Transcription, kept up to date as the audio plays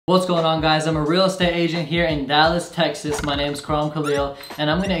What's going on, guys? I'm a real estate agent here in Dallas, Texas. My name's Karam Khalil, and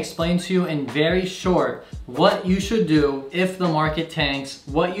I'm gonna explain to you in very short what you should do if the market tanks,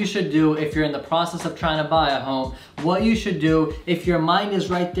 what you should do if you're in the process of trying to buy a home, what you should do if your mind is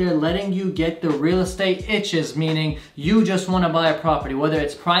right there letting you get the real estate itches, meaning you just wanna buy a property, whether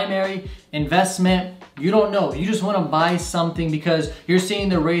it's primary, investment, you don't know. You just want to buy something because you're seeing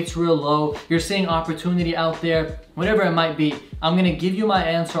the rates real low. You're seeing opportunity out there, whatever it might be. I'm going to give you my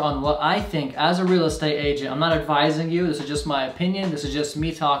answer on what I think as a real estate agent. I'm not advising you. This is just my opinion. This is just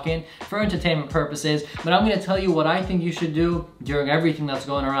me talking for entertainment purposes. But I'm going to tell you what I think you should do during everything that's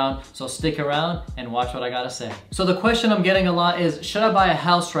going around. So stick around and watch what I got to say. So the question I'm getting a lot is, should I buy a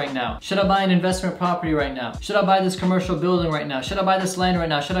house right now? Should I buy an investment property right now? Should I buy this commercial building right now? Should I buy this land right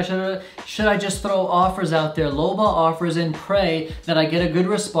now? Should I just throw offers out there, lowball offers, and pray that I get a good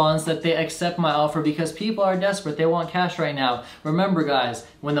response, that they accept my offer? Because people are desperate. They want cash right now. Remember, guys,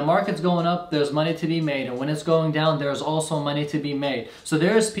 when the market's going up, there's money to be made, and when it's going down, there's also money to be made. So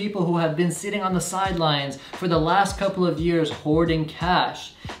there's people who have been sitting on the sidelines for the last couple of years hoarding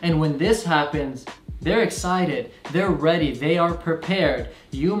cash, and when this happens, they're excited, they're ready, they are prepared.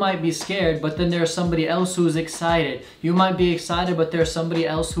 You might be scared, but then there's somebody else who's excited. You might be excited, but there's somebody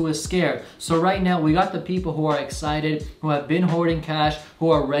else who is scared. So right now, we got the people who are excited, who have been hoarding cash,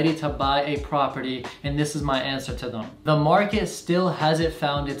 who are ready to buy a property, and this is my answer to them. The market still hasn't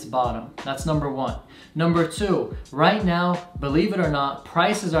found its bottom. That's number one. Number two, right now, believe it or not,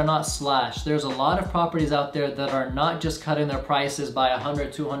 prices are not slashed. There's a lot of properties out there that are not just cutting their prices by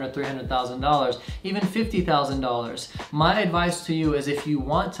 $100,000, $200,000, $300,000, even $50,000. My advice to you is, if you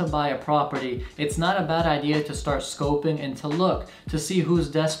want to buy a property, it's not a bad idea to start scoping and to look, to see who's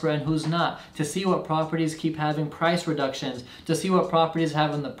desperate and who's not, to see what properties keep having price reductions, to see what properties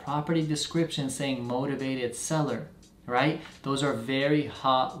have in the property description saying motivated seller. Right? Those are very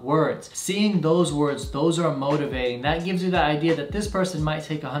hot words. Seeing those words, those are motivating. That gives you the idea that this person might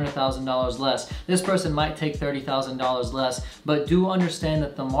take $100,000 less. This person might take $30,000 less. But do understand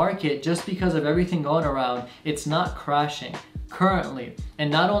that the market, just because of everything going around, it's not crashing currently. And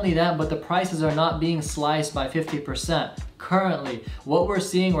not only that, but the prices are not being sliced by 50%. Currently, what we're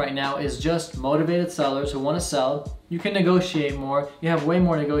seeing right now is just motivated sellers who want to sell. You can negotiate more. You have way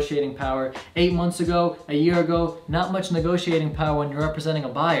more negotiating power. 8 months ago, a year ago, not much negotiating power when you're representing a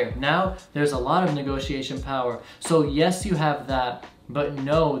buyer. Now, there's a lot of negotiation power. So yes, you have that, but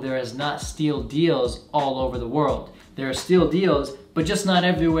no, there is not steal deals all over the world. There are steal deals, but just not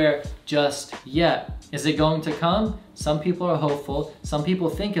everywhere just yet. Is it going to come? Some people are hopeful, some people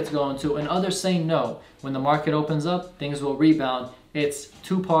think it's going to, and others say no. When the market opens up, things will rebound. It's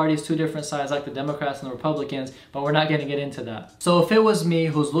two parties, two different sides, like the Democrats and the Republicans, but we're not going to get into that. So if it was me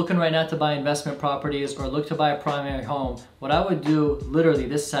who's looking right now to buy investment properties or look to buy a primary home, what I would do literally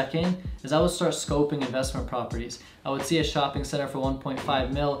this second is I would start scoping investment properties. I would see a shopping center for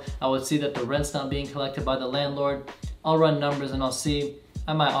 1.5 mil. I would see that the rent's not being collected by the landlord. I'll run numbers and I'll see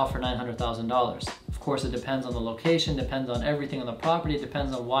I might offer $900,000. Of course, it depends on the location, depends on everything on the property,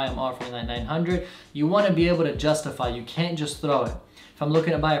 depends on why I'm offering that $900,000. You want to be able to justify. You can't just throw it. If I'm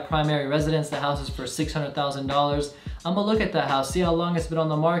looking to buy a primary residence, the house is for $600,000. I'm gonna look at that house, see how long it's been on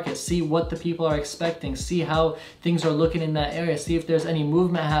the market, see what the people are expecting, see how things are looking in that area, see if there's any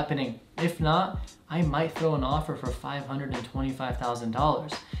movement happening. If not, I might throw an offer for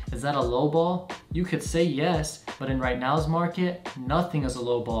 $525,000. Is that a low ball? You could say yes, but in right now's market, nothing is a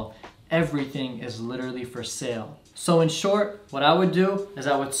low ball. Everything is literally for sale. So in short, what I would do is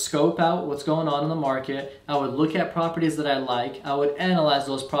I would scope out what's going on in the market. I would look at properties that I like. I would analyze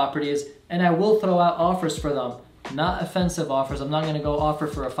those properties, and I will throw out offers for them. Not offensive offers. I'm not going to go offer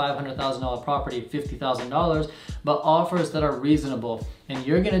for a $500,000 property $50,000, but offers that are reasonable. And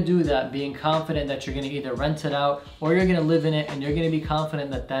you're going to do that being confident that you're going to either rent it out or you're going to live in it, and you're going to be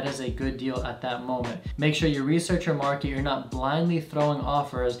confident that that is a good deal at that moment. Make sure you research your market. You're not blindly throwing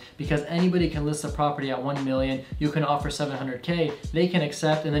offers, because anybody can list a property at $1 million. You can offer $700K. They can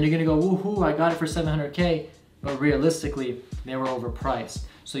accept, and then you're going to go, woohoo, I got it for $700K. But realistically, they were overpriced.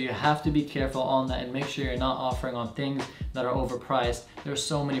 So you have to be careful on that and make sure you're not offering on things that are overpriced. There's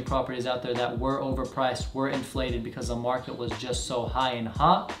so many properties out there that were overpriced, were inflated because the market was just so high and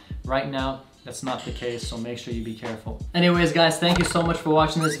hot. Right now, that's not the case, so make sure you be careful. Anyways, guys, thank you so much for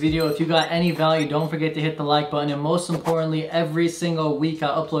watching this video. If you got any value, don't forget to hit the like button. And most importantly, every single week I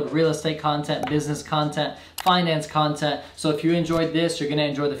upload real estate content, business content, finance content. So if you enjoyed this, you're gonna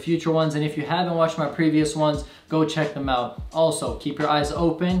enjoy the future ones. And if you haven't watched my previous ones, go check them out. Also, keep your eyes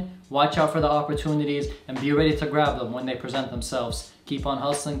open, watch out for the opportunities, and be ready to grab them when they present themselves. Keep on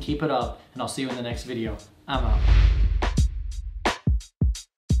hustling, keep it up, and I'll see you in the next video. I'm out.